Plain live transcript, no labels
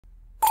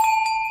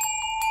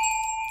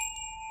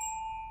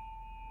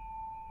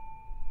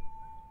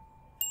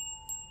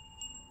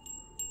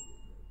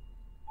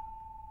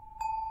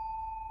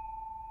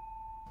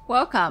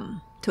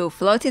Welcome to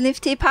Floating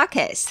Leaf Tea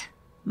Podcast.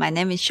 My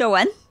name is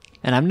Showan.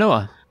 And I'm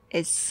Noah.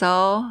 It's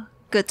so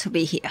good to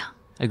be here.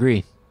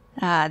 Agree.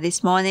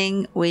 This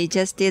morning we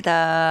just did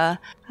a,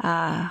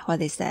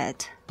 what is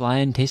that?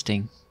 Blind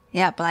tasting.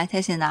 Yeah, blind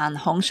tasting on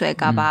红水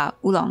GABA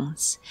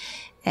oolongs.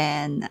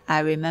 And I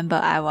remember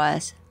I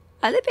was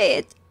a little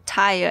bit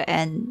tired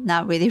and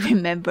not really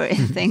remembering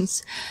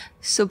things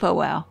super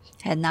well.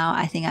 And now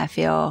I think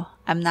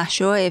I'm not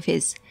sure if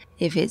it's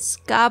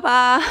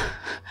GABA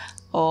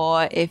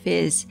or if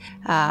it's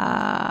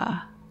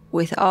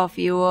with all of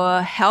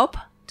your help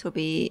to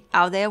be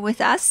out there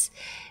with us.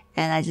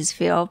 And I just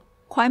feel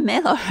quite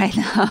mellow right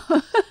now.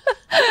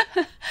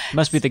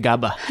 Must be the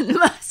GABA.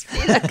 Must be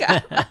the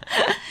GABA.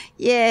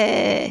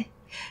 Yeah.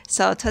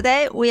 So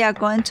today we are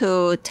going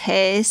to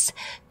taste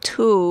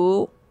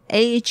 2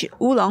 aged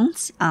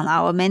oolongs on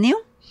our menu.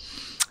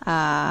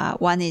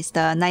 One is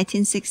the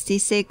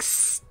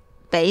 1966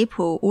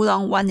 Beipu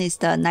oolong. One is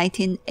the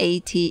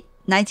 1998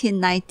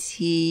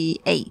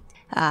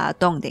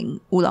 Dongding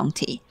oolong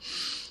tea.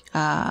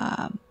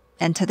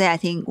 And today I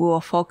think we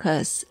will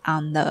focus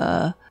on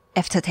the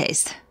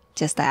aftertaste,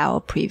 just like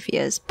our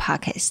previous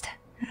podcast.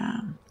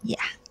 Yeah.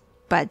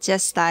 But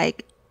just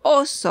like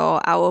also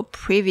our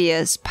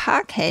previous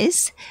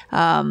podcast,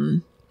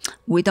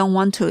 we don't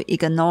want to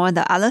ignore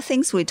the other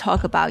things we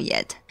talk about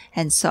yet.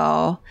 And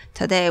so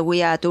today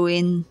we are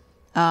doing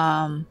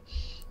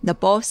the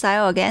bowl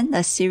style again,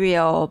 the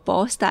cereal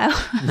bowl style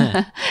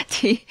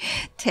tea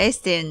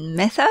tasting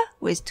method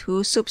with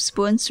 2 soup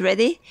spoons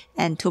ready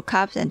and 2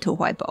 cups and 2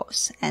 white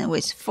bowls, and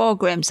with 4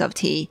 grams of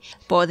tea,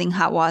 boiling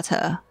hot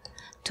water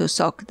to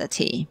soak the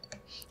tea.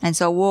 And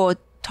so we'll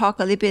talk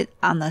a little bit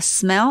on the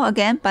smell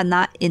again, but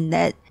not in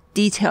that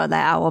detail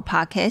like our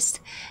podcast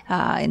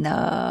in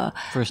the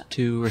first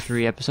 2 or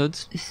 3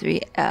 episodes. 3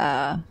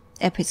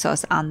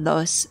 episodes on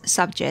those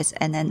subjects,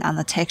 and then on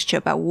the texture,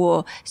 but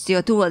we'll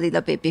still do a little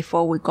bit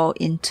before we go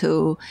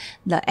into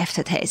the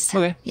aftertaste.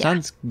 Okay, yeah.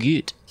 Sounds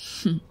good.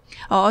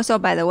 Also,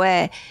 by the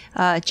way,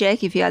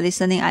 Jake, if you are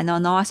listening, I know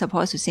Noah's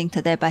supposed to sing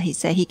today, but he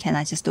said he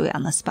cannot just do it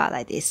on the spot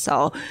like this,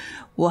 so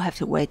we'll have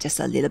to wait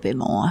just a little bit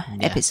more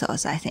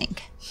episodes, I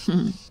think.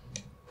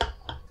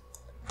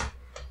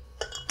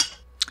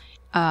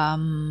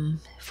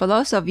 For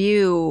those of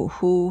you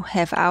who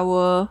have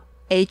our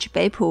aged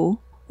Beipu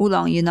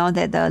oolong, you know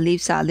that the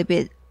leaves are a little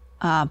bit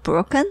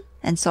broken,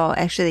 and so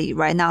actually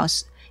right now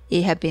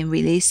it has been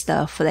released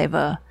the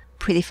flavor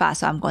pretty fast,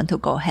 so I'm going to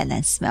go ahead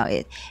and smell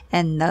it.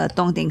 And the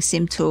Dongding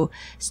seem to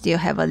still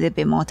have a little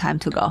bit more time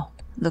to go.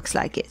 Looks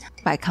like it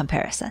by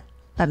comparison,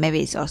 but maybe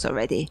it's also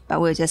ready,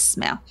 but we'll just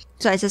smell.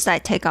 So I just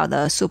take out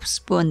the soup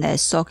spoon that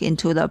soak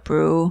into the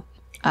brew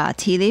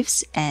tea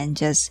leaves, and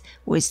just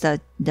with the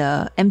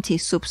empty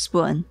soup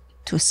spoon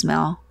to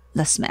smell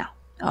the smell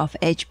of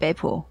aged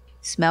Beipu.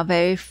 Smell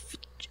very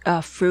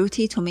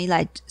fruity to me,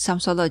 like some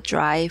sort of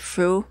dry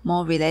fruit,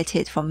 more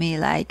related for me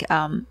like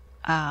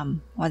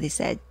what is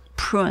that,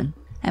 prune,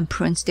 and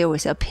prune still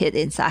with a pit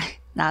inside,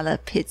 not the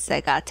pits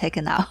that got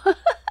taken out.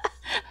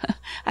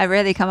 I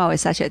rarely come up with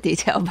such a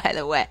detail, by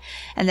the way.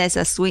 And there's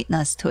a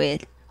sweetness to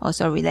it,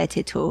 also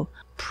related to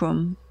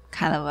prune,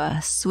 kind of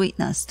a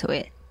sweetness to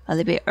it. A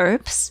little bit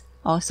herbs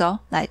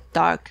also, like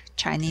dark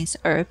Chinese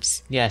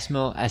herbs. Yeah, I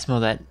smell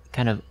that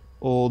kind of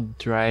old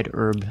dried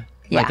herb,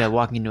 like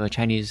walking into a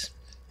Chinese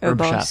herb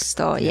shop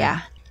store.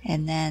 Yeah.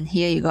 And then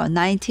here you go,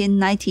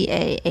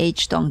 1998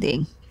 aged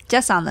Dongding.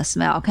 Just on the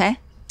smell, okay?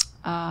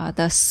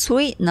 The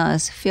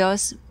sweetness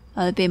feels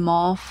a little bit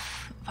more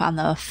on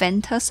the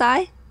Fanta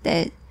side.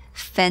 The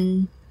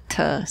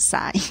Fanta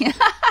side.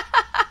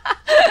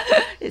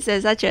 Is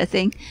there such a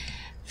thing?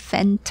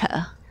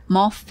 Fanta.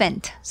 More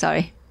Fent,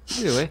 sorry.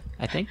 Either way,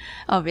 I think.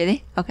 Oh,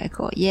 really? Okay,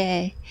 cool.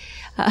 Yay.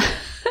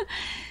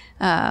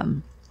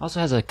 Also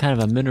has a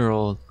kind of a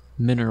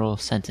mineral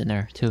scent in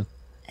there too.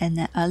 And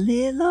then a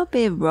little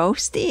bit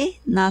roasty,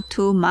 not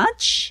too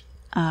much.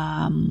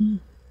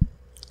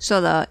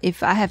 So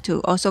if I have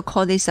to also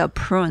call this a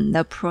prune,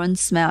 the prune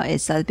smell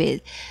is a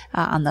bit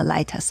on the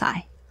lighter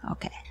side.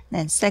 Okay.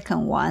 Then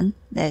second one,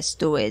 let's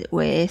do it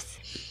with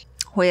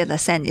where the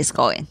scent is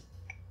going.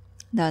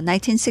 The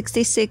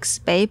 1966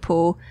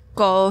 Beipu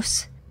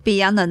goes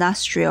beyond the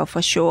nostril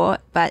for sure,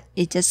 but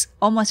it just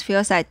almost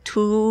feels like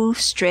 2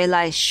 straight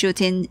lines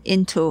shooting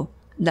into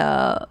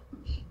the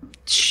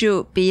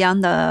shoot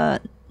beyond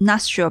the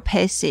nostril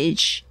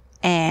passage,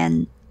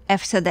 and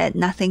after that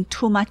nothing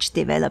too much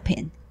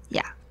developing.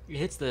 Yeah, it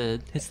hits the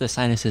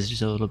sinuses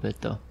just a little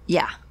bit though.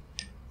 Yeah,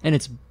 and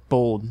it's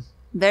bold,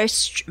 very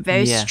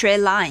straight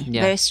line.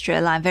 Very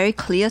straight line, very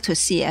clear to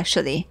see.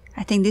 Actually,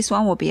 I think this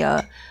one will be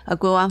a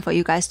good one for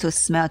you guys to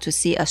smell, to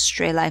see a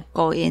straight line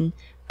go in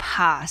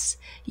past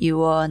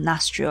your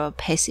nostril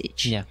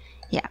passage. Yeah.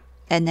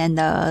 And then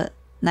the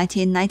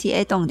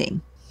 1998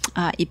 Dongding,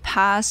 it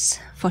passed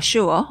for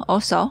sure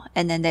also,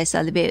 and then there's a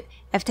little bit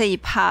after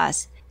it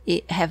passed,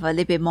 it have a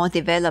little bit more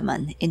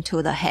development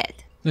into the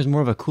head. There's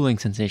more of a cooling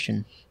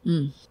sensation.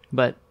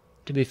 But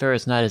to be fair,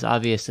 it's not as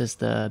obvious as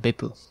the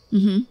Beipu.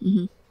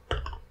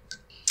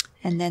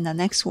 And then the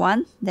next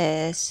one,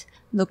 there's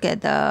look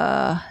at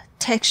the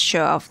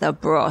texture of the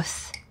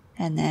broth.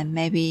 And then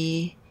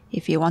maybe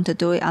if you want to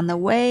do it on the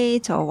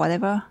weight or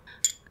whatever,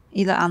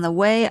 either on the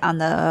weight,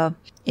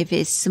 if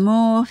it's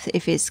smooth,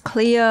 if it's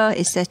clear,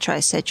 etc.,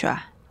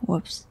 etc.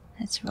 Whoops,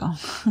 that's wrong.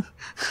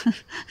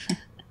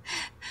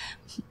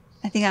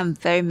 I think I'm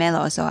very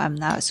mellow, so I'm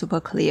not super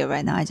clear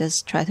right now. I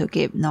just try to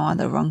give no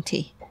other wrong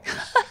tea.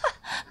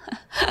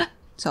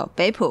 So,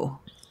 Beipu.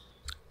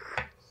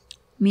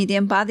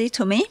 Medium body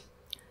to me.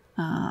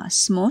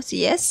 Smooth,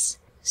 yes.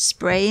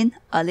 Spraying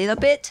a little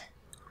bit.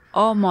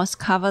 Almost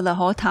cover the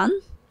whole tongue.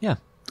 Yeah.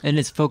 And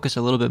it's focused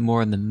a little bit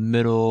more in the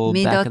middle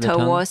back of the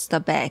towards tongue.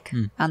 the back,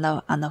 on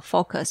the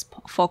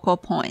focal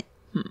point.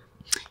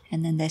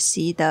 And then let's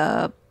see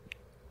the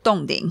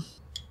dongding.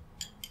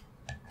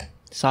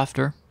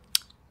 Softer.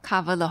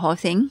 Cover the whole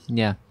thing.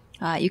 Yeah.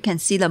 You can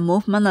see the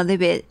movement a little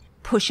bit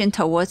pushing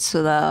towards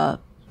to the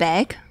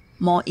back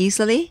more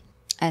easily.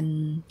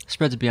 And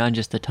spreads beyond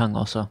just the tongue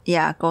also.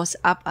 Yeah, goes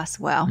up as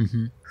well.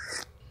 Mm-hmm.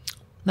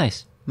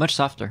 Nice. Much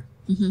softer.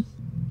 Mm-hmm.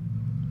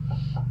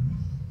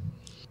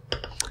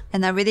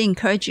 And I really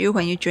encourage you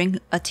when you drink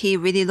a tea,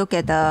 really look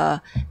at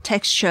the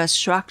texture,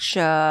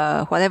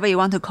 structure, whatever you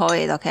want to call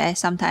it, okay?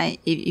 Sometimes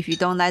if you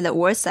don't like the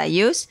words I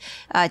use,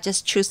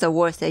 just choose the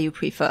words that you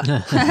prefer.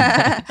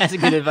 That's a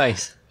good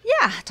advice.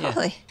 Yeah,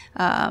 totally.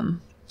 Yeah.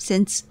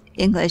 Since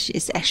English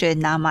is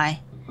actually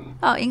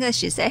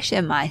English is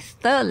actually my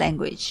third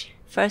language.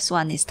 First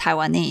one is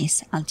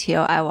Taiwanese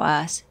until I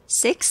was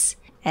 6.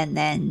 And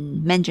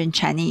then Mandarin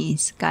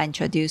Chinese got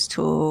introduced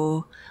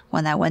to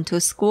when I went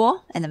to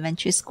school,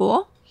 elementary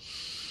school.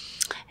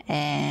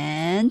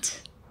 And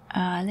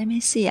let me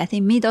see, I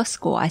think middle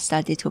school I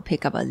started to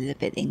pick up a little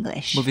bit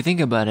English. Well, if you think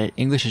about it,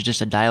 English is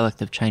just a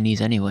dialect of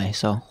Chinese anyway,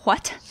 so...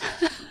 What?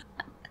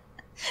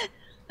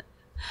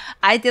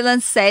 I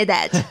didn't say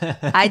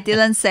that. I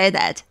didn't say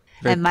that.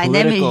 Very and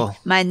political.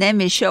 my name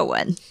is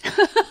Shouwen.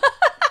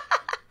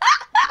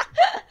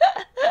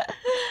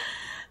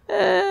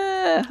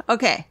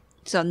 Okay,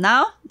 so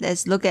now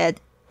let's look at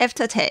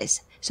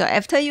aftertaste. So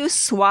after you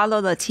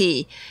swallow the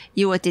tea,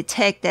 you will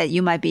detect that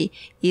you might be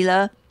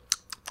either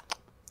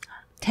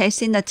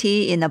tasting the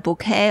tea in a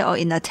bouquet or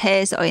in a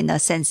taste or in a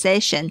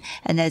sensation.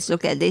 And let's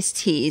look at these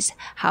teas,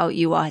 how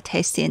you are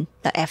tasting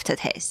the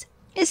aftertaste.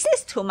 Is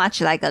this too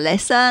much like a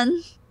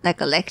lesson?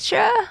 Like a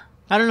lecture?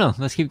 I don't know.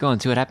 Let's keep going,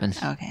 see what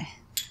happens. Okay.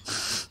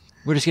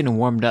 We're just getting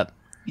warmed up.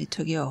 It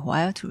took you a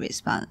while to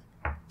respond.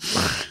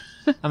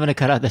 I'm going to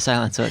cut out the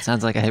silence so it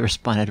sounds like I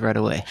responded right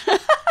away.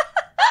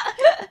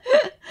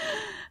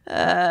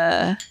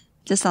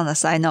 Just on the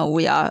side note,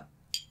 we are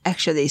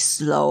actually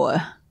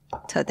slower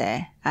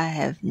today. I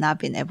have not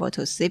been able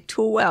to sleep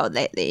too well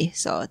lately.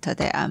 So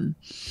today I'm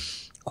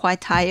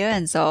quite tired.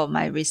 And so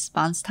my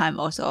response time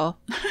also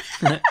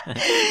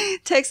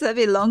takes a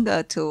bit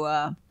longer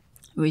to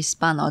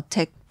respond or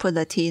put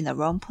the tea in the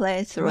wrong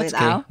place, throw it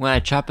out. When I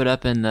chop it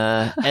up in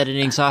the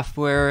editing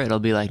software, it'll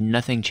be like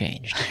nothing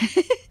changed.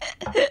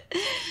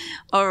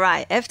 All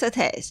right,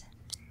 aftertaste.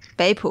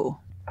 Beipu.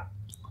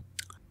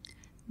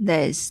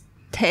 There's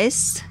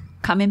taste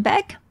coming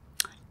back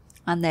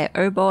on the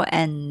herbal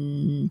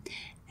and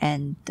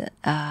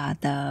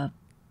the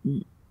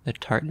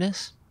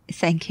tartness.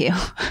 Thank you.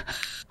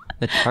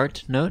 The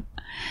tart note.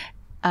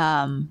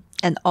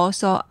 And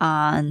also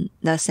on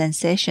the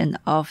sensation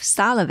of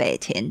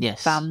salivating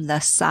from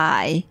the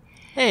side.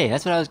 Hey,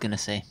 that's what I was gonna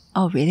say.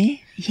 Oh,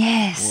 really?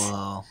 Yes.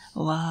 Whoa.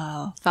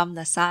 Wow. From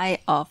the side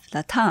of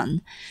the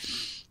tongue.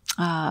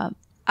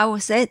 I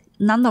would say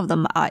none of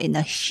them are in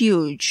a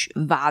huge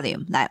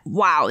volume. Like,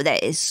 wow,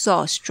 that is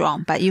so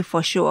strong. But you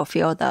for sure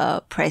feel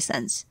the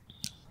presence.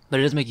 But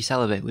it does make you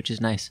salivate, which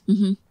is nice.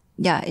 Mm-hmm.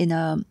 Yeah, in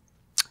a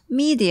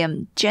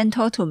medium,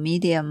 gentle to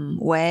medium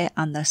way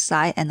on the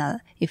side. And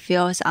it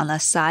feels on the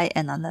side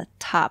and on the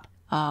top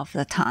of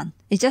the tongue.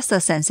 It's just a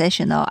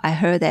sensational. I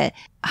heard that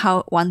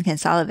how one can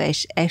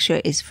salivate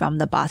actually is from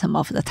the bottom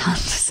of the tongue.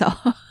 So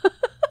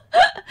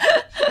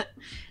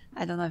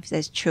I don't know if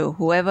that's true.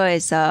 Whoever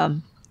is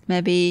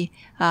maybe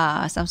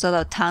some sort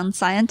of tongue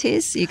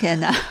scientist, you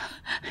can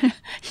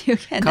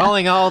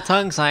calling all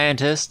tongue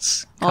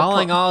scientists,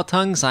 all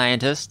tongue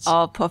scientists,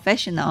 or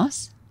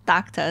professionals,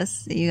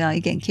 doctors.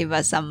 You can give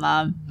us some.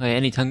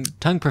 Any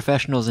tongue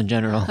professionals in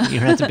general. You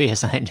don't have to be a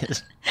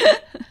scientist.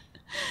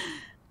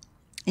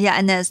 Yeah,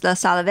 and there's the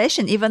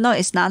salivation. Even though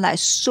it's not like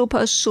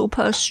super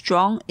super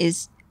strong,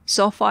 is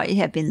so far it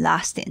has been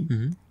lasting.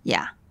 Mm-hmm.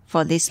 Yeah,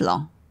 for this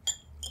long.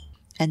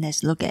 And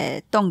let's look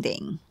at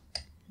dongding.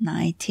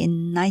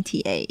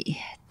 1998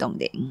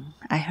 dongding.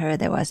 I heard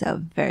that was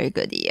a very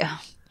good year.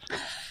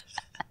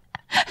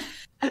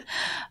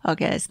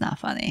 Okay, it's not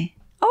funny.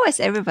 Always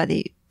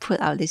everybody put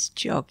out this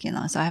joke,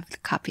 so I have to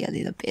copy a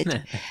little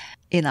bit.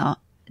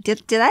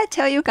 Did I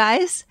tell you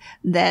guys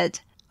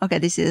that, okay,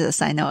 this is a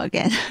side note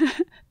again.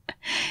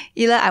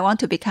 Either I want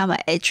to become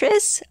an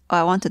actress or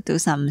I want to do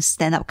some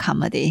stand-up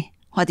comedy.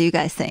 What do you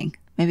guys think?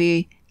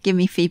 Maybe give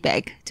me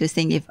feedback to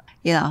think if,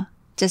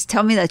 just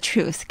tell me the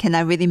truth. Can I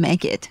really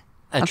make it?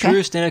 A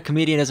true stand-up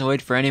comedian doesn't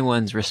wait for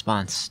anyone's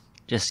response.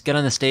 Just get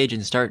on the stage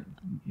and start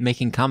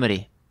making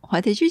comedy.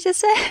 What did you just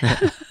say?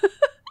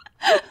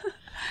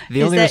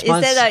 Is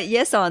that a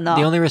yes or no?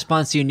 The only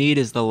response you need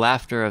is the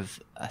laughter of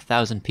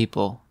 1,000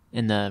 people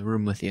in the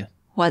room with you.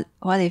 What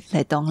if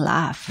they don't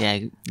laugh? Yeah,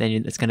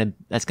 then that's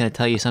gonna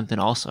tell you something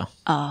also.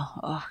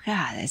 Oh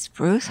God, that's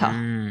brutal.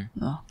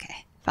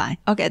 Okay, fine.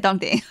 Okay,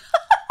 dongding.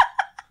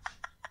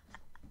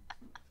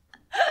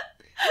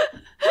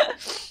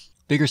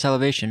 Bigger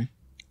salivation.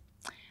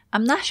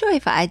 I'm not sure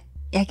if I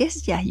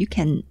guess you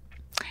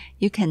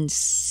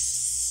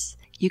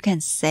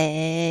can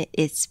say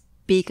it's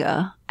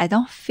bigger. I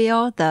don't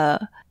feel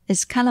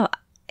it's kind of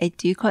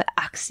do you call it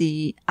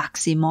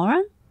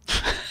oxymoron?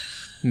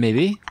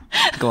 Maybe.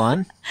 Go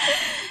on.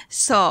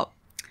 So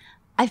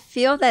I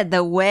feel that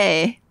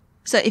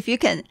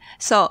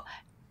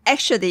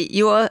actually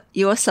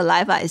your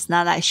saliva is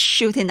not like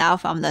shooting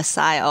out from the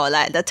side or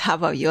like the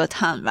top of your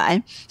tongue,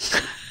 right?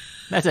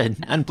 That's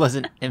an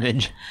unpleasant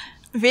image.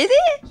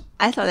 Really?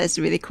 I thought that's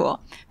really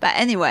cool. But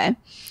anyway,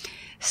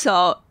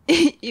 so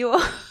you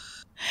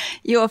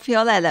will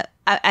feel that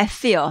I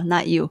feel,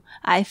 not you,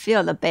 I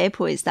feel the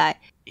Beipu is like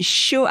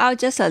shoot out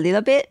just a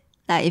little bit.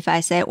 Like if I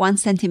say 1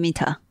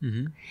 centimeter,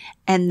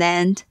 and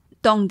then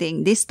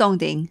this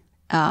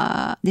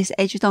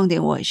edge dongding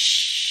was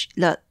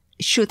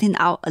shooting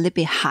out a little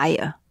bit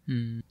higher.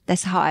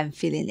 That's how I'm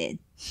feeling it.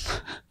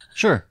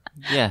 Sure.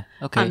 Yeah.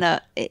 Okay.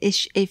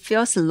 It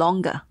feels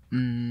longer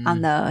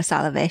on the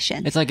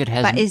salivation. It's like it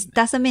has, but it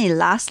doesn't mean it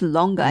lasts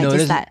longer. No,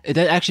 it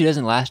actually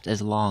doesn't last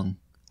as long.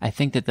 I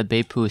think that the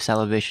Beipu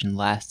salivation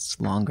lasts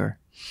longer,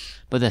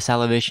 but the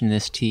salivation in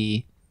this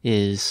tea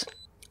is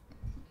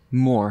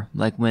more.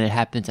 Like when it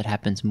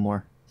happens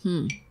more.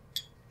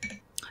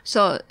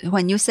 So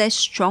when you say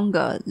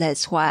stronger,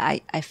 that's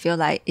why I feel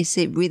like, is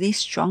it really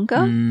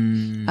stronger?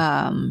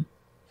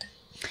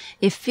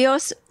 It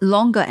feels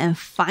longer and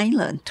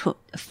finer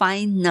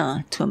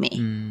to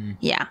me.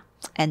 Yeah.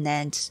 And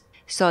then,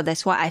 so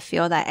that's why I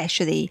feel that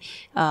actually,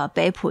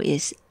 Beipu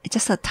is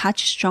just a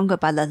touch stronger,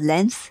 but the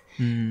length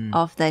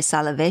of the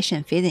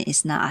salivation feeling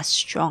is not as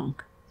strong.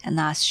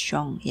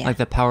 Yeah. Like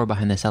the power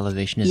behind the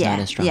salivation is not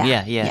as strong.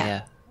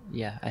 Yeah.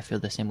 I feel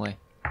the same way.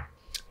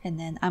 And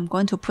then I'm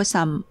going to put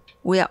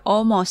we are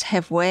almost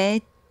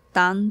halfway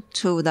done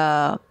to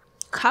the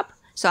cup.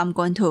 So I'm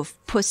going to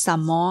put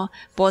some more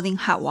boiling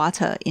hot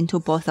water into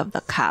both of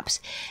the cups.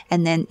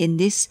 And then in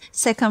this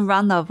second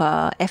round of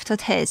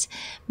aftertaste,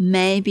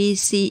 maybe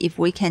see if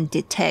we can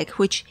detect,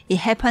 which it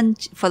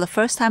happened for the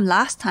first time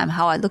last time,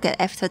 how I look at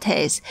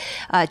aftertaste,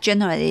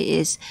 generally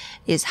is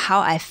how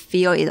I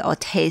feel it or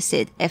taste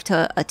it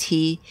after a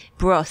tea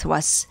broth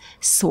was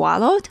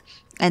swallowed.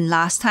 And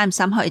last time,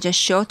 somehow it just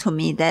showed to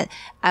me that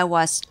I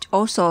was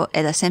also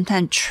at the same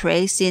time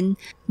tracing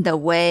the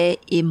way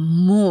it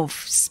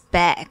moves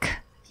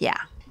back. Yeah.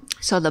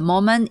 So the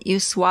moment you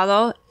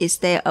swallow, is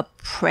there a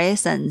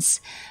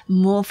presence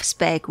moves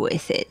back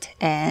with it?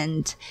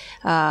 And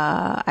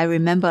I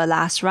remember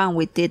last round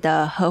we did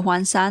the He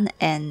Huan San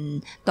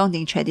and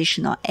Dongding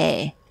Traditional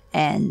A.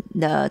 And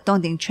the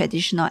Dongding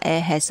Traditional A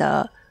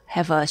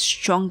have a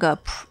stronger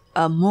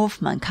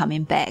movement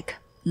coming back.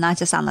 Not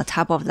just on the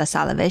top of the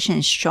salivation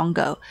is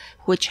stronger,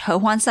 which He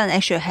Huan San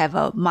actually have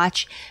a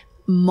much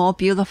more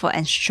beautiful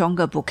and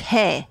stronger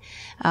bouquet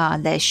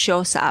that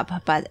shows up.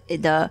 But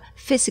the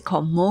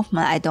physical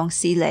movement, I don't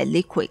see the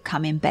liquid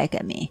coming back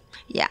at me.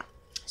 Yeah.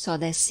 So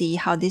let's see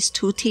how this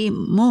two tea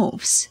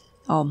moves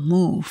or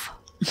move.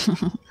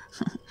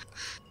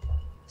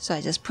 So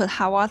I just put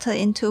hot water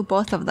into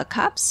both of the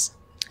cups.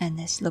 And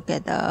let's look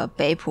at the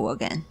Beipu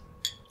again.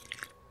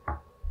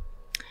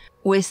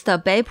 With the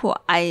Beipu,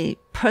 I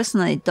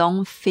personally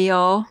don't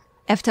feel,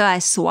 after I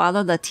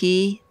swallow the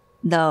tea,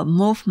 the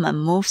movement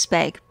moves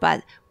back,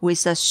 but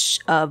with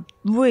a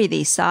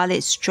really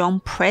solid, strong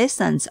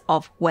presence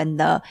of when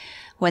the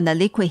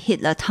liquid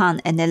hit the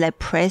tongue, and then the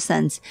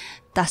presence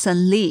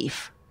doesn't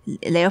leave.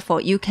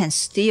 Therefore, you can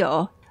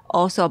still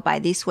also by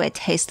this way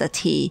taste the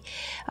tea,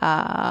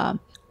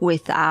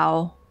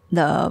 without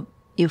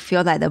you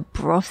feel like the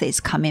broth is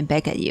coming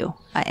back at you.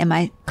 Am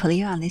I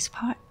clear on this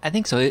part? I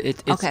think so.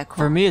 It's okay, cool.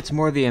 For me, it's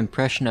more the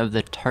impression of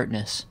the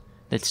tartness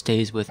that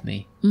stays with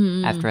me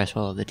after I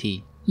swallow the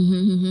tea.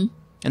 And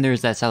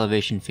there's that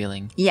salivation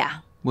feeling. Yeah.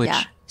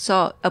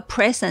 So a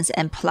presence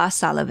and plus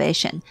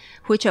salivation,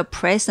 which a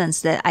presence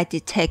that I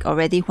detect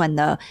already when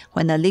the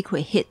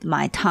liquid hit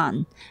my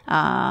tongue,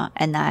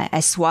 and I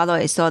swallow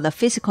it. So the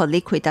physical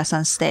liquid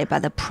doesn't stay,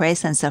 but the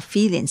presence of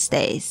feeling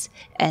stays,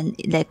 and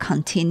they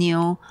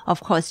continue,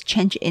 of course,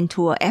 change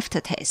into an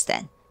aftertaste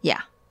then.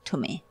 Yeah, to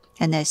me.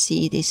 And I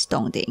see this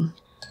dongding.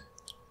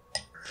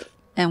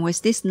 And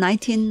with this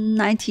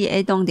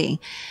 1998 dongding,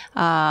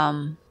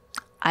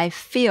 I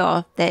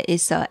feel there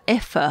is an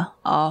effort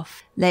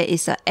of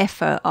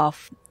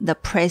the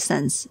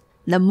presence,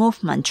 the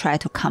movement try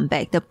to come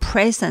back. The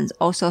presence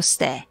also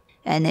stay,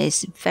 and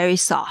it's very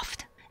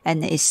soft,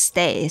 and it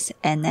stays,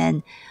 and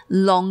then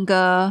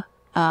longer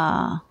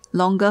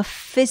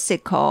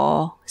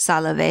physical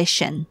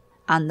salivation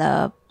on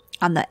the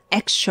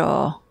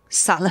actual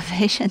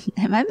salivation.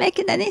 Am I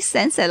making any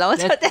sense at all?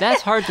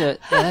 That's hard to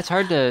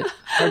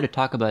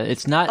talk about.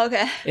 It's not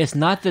Okay. It's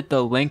not that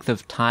the length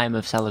of time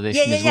of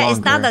salivation is Yeah. longer.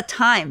 It's not the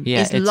time.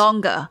 Yeah, it's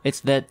longer.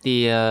 It's that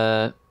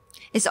the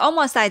It's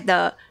almost like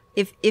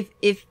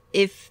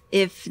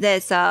if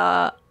there's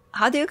a,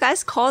 how do you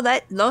guys call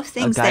that? Those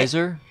things a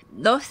geyser.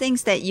 Those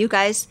things that you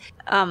guys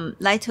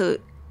like to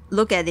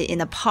look at it in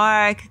the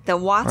park, the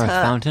water. Or a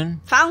fountain.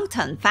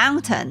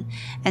 Fountain.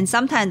 And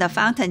sometimes the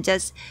fountain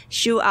just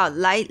shoot out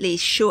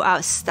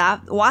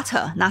stuff,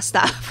 water, not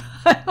stuff.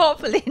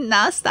 Hopefully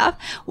not stuff,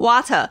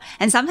 water.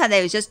 And sometimes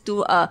they will just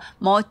do a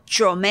more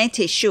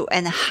dramatic shoot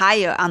and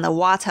higher on the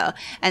water.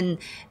 And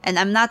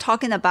I'm not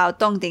talking about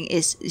dongding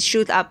is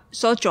shoot up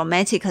so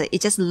dramatically.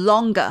 It's just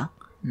longer.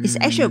 It's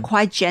actually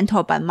quite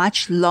gentle, but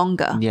much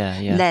longer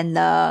than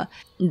the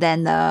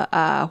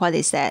what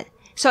is that?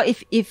 So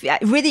if I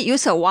really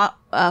use a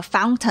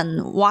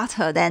fountain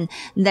water, then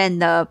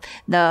the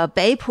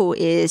Beipu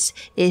is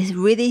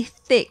really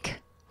thick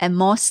and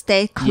more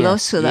stay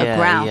close to the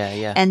ground.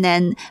 And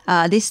then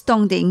this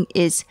dongding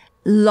is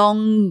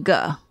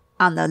longer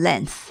on the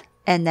length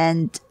and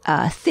then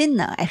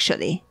thinner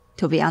actually,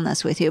 to be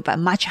honest with you, but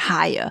much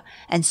higher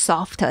and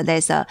softer.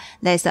 There's a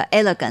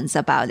elegance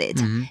about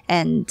it.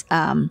 And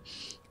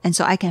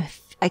so I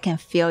can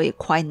feel it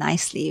quite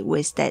nicely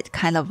with that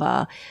kind of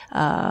a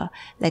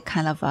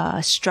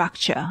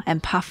structure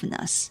and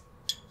puffiness.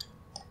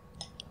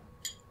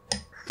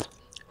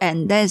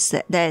 And there's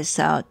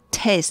a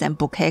taste and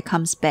bouquet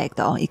comes back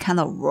though. It kind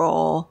of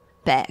roll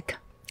back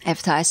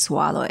after I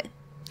swallow it.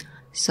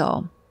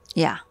 So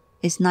yeah,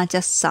 it's not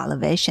just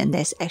salivation.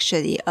 There's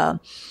actually a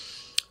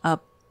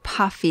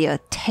puffier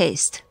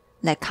taste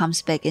that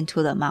comes back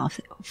into the mouth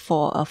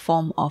for a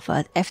form of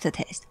an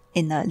aftertaste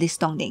in this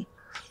dongding.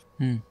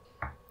 And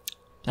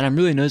I'm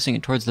really noticing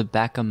it towards the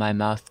back of my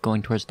mouth,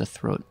 going towards the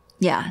throat.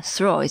 Yeah,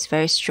 throat is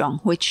very strong,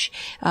 which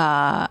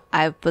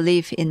I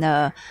believe in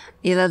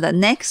either the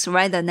next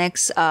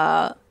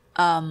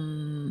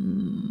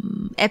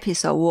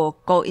episode will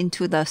go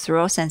into the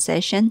throat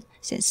sensation.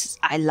 Since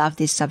I love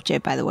this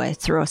subject, by the way,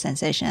 throat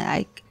sensation,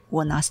 I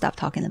will not stop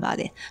talking about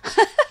it.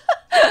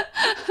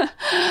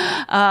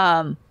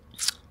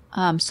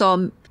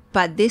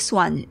 But this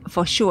one,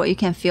 for sure, you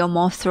can feel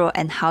more throat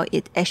and how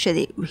it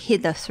actually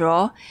hit the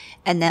throat.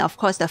 And then, of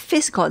course, the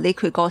physical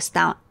liquid goes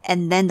down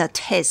and then the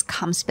taste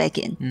comes back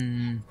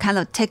in. Kind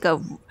of take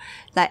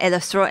like at the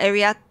throat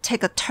area,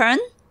 take a turn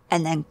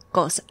and then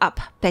goes up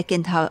back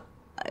into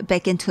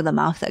the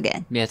mouth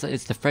again. Yeah,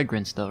 it's the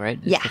fragrance though, right?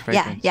 It's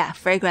Yeah.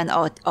 Fragrant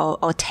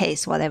or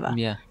taste, whatever.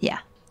 Yeah.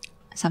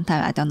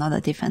 Sometimes I don't know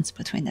the difference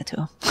between the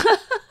two.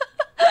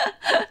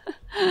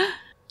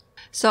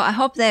 So I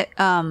hope that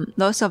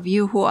those of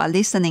you who are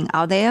listening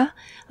out there,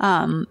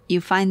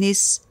 you find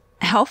this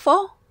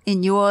helpful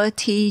in your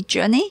tea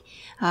journey.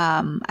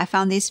 I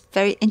found this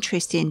very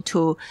interesting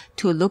to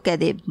look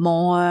at it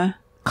more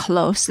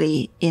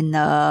closely in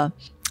a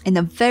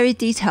very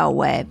detailed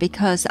way,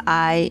 because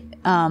I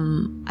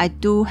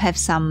do have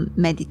some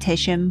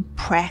meditation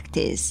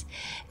practice,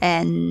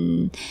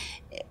 and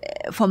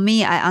for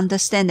me, I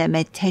understand that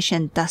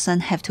meditation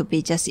doesn't have to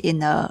be just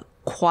in a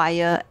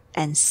quiet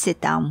and sit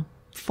down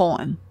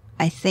form.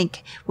 I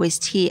think with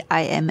tea,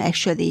 I am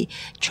actually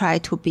try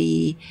to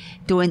be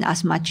doing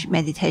as much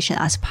meditation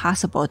as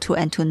possible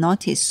to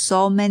notice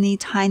so many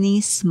tiny,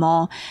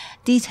 small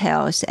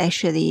details.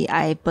 Actually,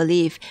 I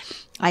believe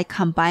I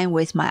combine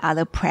with my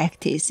other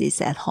practices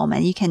at home,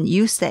 and you can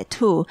use that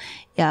too,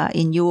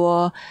 in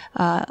your,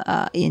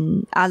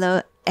 in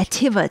other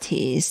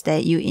activities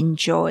that you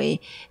enjoy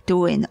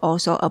doing.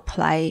 Also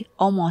apply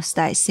almost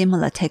like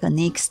similar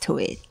techniques to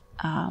it.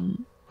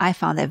 I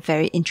found that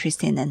very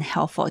interesting and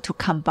helpful to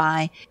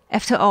combine.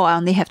 After all, I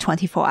only have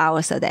 24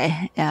 hours a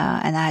day,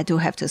 and I do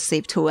have to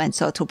sleep too. And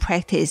so to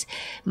practice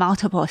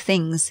multiple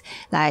things,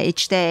 like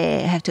each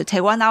day I have to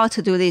take 1 hour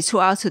to do this, 2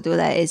 hours to do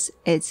that.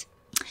 It's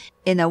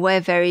in a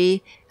way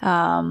very,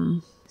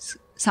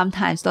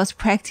 sometimes those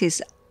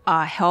practices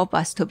help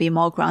us to be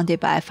more grounded,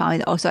 but I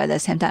found it also at the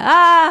same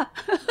time,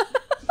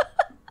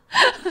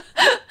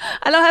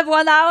 I don't have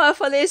 1 hour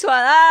for this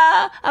one.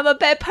 I'm a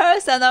bad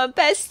person. I'm a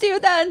bad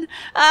student.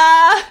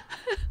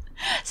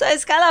 So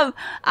it's kind of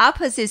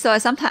opposite. So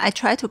sometimes I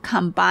try to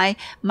combine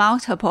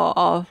multiple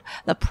of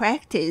the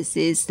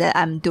practices that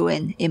I'm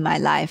doing in my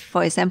life.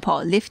 For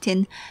example,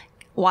 lifting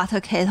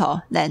water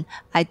kettle, then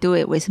I do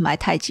it with my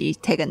Tai Chi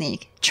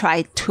technique.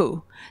 Try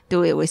to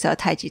do it with a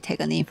Tai Chi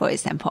technique, for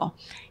example.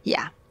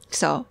 Yeah.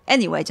 So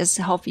anyway, just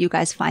hope you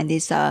guys find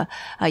this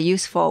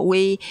useful.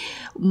 We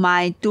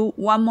might do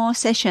one more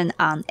session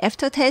on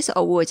aftertaste,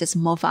 or we'll just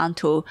move on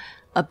to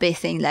a big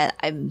thing that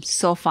I'm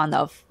so fond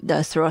of,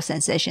 the throat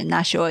sensation.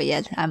 Not sure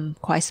yet. I'm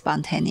quite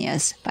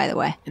spontaneous, by the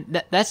way.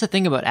 That's the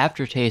thing about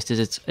aftertaste,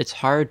 is it's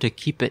hard to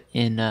keep it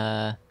in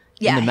the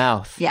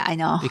mouth. Yeah, I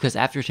know. Because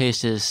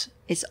aftertaste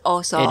it's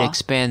also it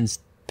expands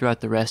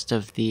throughout the rest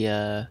of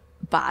the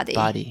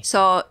body.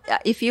 So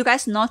if you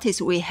guys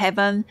notice, we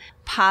haven't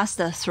passed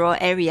the throat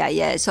area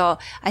yet. So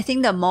I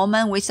think the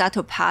moment we start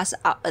to pass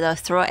the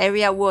throat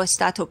area, we'll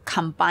start to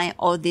combine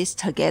all this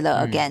together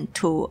again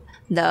to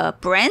the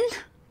brain,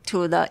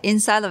 to the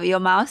inside of your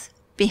mouth,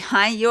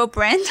 behind your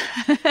brain,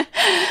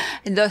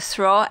 the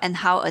throat, and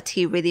how a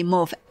tea really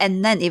moves.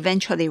 And then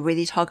eventually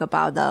really talk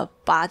about the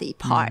body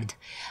part.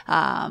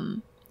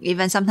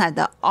 Even sometimes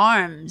the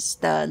arms,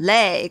 the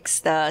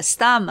legs, the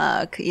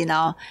stomach,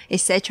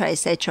 etc.,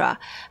 etc.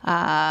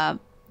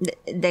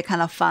 They're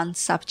kind of fun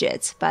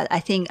subjects, but I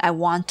think I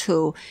want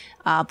to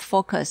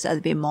focus a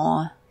little bit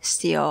more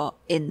still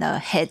in the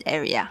head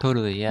area.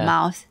 Totally, yeah.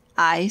 Mouth,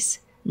 eyes,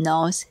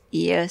 nose,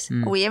 ears.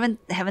 We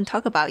haven't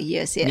talked about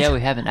ears yet. Yeah, we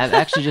haven't. I'm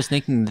actually just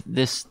thinking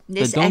this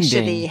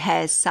actually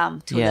has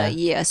some to the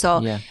ear.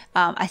 So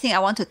I think I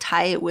want to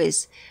tie it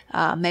with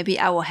maybe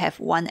we will have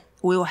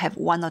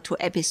one or two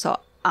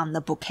episodes on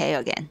the bouquet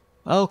again.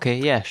 Okay,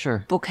 yeah,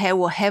 sure. Bouquet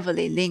will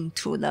heavily link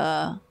to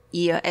the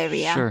ear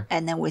area, sure.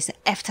 And then with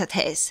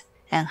aftertaste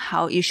and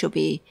how you should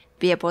be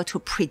able to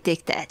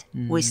predict that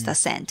with the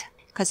scent.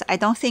 Because I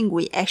don't think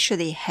we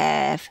actually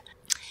have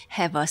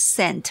a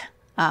scent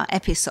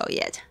episode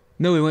yet.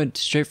 No, we went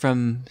straight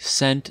from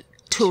scent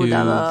to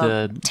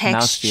the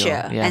texture.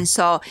 Mouthfeel. Yeah. And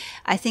so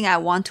I think I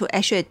want to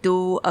actually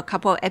do a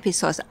couple of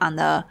episodes on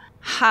the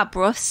hot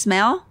breath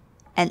smell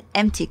and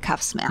empty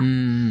cup smell.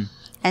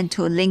 And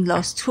to link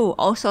those two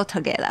also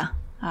together.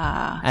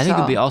 I think it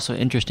would be also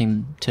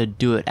interesting to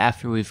do it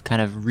after we've kind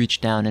of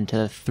reached down into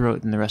the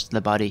throat and the rest of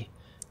the body.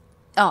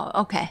 Oh,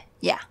 okay.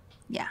 Yeah.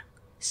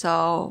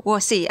 So we'll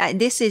see.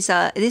 This is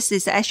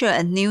actually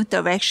a new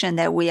direction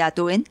that we are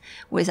doing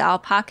with our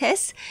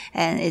podcast,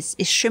 and it's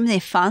extremely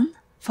fun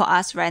for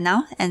us right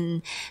now.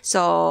 And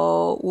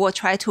so we'll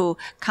try to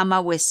come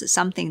up with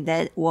something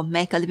that will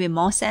make a little bit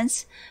more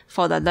sense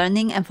for the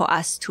learning and for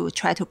us to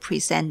try to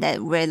present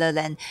that rather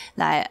than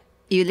like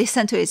you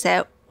listen to it and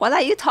say, what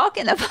are you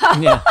talking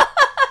about? Yeah.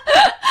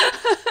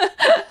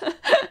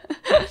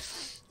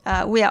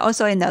 We are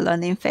also in the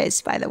learning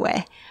phase, by the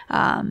way.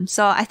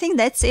 So I think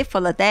that's it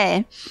for the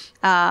day.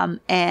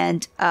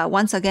 And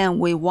once again,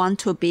 we want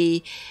to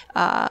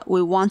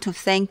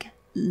thank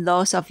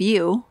those of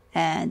you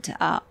and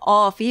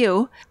all of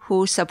you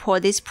who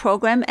support this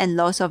program, and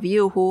those of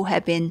you who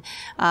have been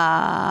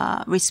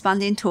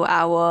responding to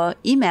our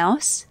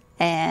emails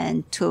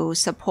and to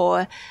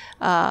support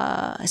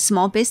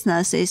small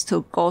businesses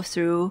to go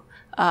through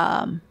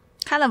kind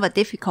of a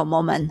difficult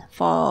moment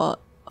for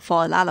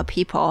a lot of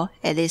people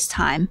at this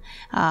time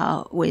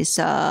with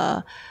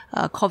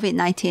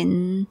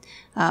COVID-19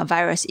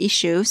 virus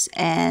issues.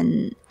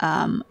 And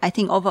I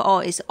think overall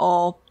it's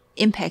all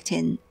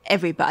impacting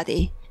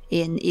everybody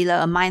in either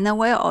a minor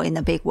way or in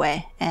a big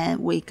way.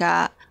 And we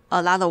got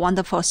a lot of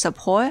wonderful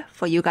support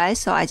for you guys.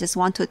 So I just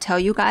want to tell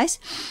you guys,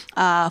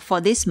 for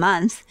this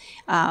month,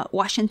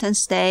 Washington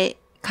State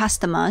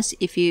customers,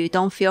 if you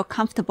don't feel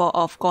comfortable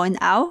of going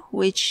out,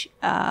 which,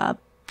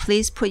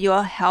 please put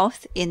your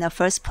health in the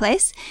first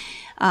place.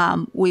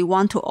 We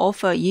want to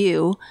offer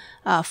you,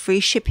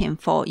 free shipping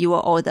for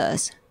your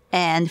orders.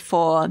 And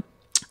for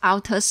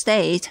outer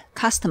state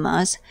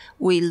customers,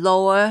 we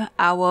lower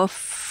our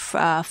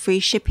free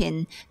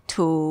shipping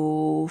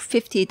to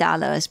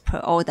 $50 per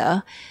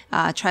order.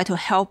 Try to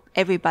help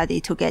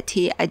everybody to get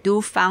tea. I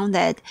do found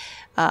that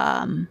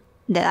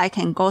I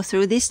can go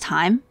through this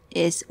time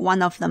is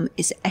one of them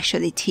is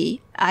actually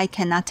tea. I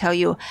cannot tell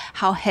you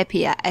how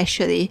happy I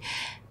actually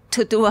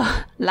to do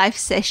a live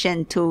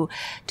session to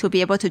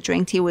be able to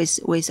drink tea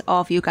with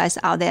all of you guys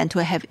out there and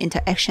to have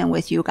interaction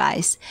with you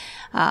guys.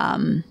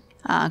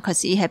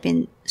 Cause it had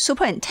been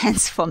super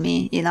intense for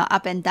me,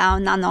 up and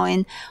down, not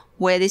knowing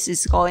where this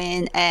is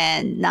going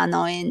and not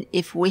knowing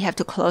if we have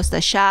to close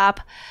the shop,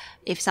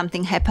 if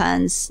something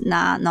happens,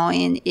 not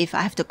knowing if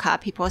I have to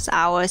cut people's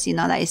hours,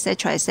 like et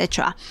cetera, et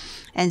cetera.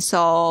 And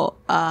so,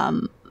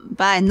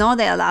 but I know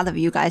that a lot of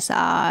you guys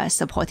are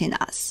supporting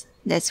us.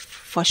 That's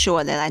for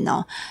sure that I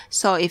know.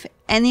 So if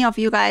any of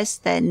you guys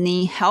that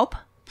need help,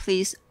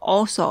 please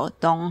also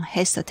don't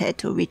hesitate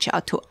to reach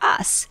out to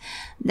us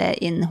that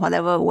in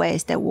whatever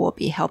ways that will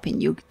be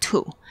helping you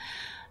too.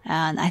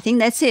 And I think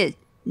that's it.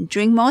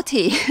 Drink more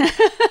tea.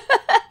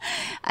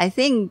 I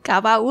think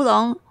GABA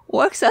oolong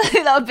works a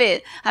little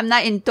bit. I'm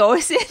not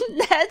endorsing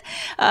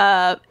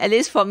that. At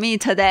least for me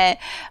today,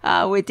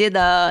 we did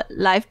a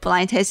live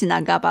blind tasting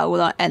on GABA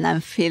oolong and I'm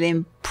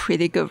feeling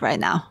pretty good right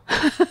now.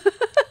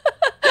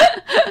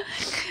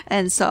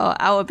 And so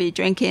I will be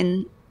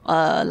drinking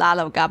a lot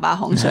of GABA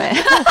hong shui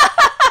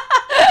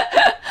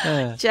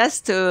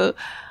just to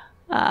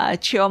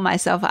chill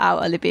myself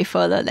out a little bit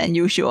further than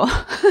usual.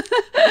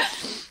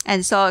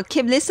 And so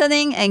keep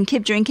listening and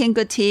keep drinking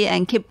good tea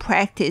and keep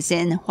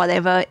practicing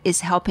whatever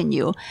is helping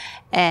you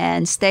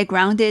and stay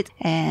grounded.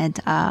 And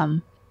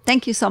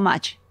thank you so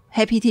much.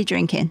 Happy tea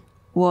drinking.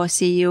 We'll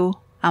see you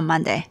on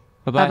Monday.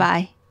 Bye-bye.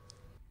 Bye-bye.